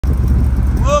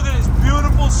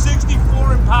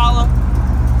64 Impala,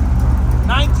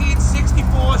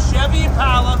 1964 Chevy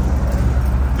Impala,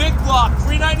 big block,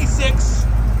 396,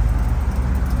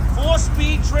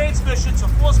 4-speed transmission, so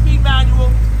 4-speed manual,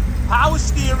 power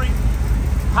steering,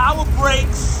 power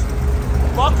brakes,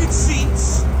 bucket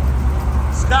seats.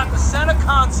 It's got the center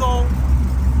console,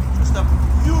 just a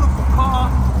beautiful car.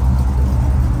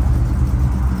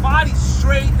 Body's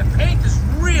straight, the paint is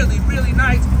really, really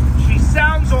nice. She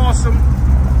sounds awesome.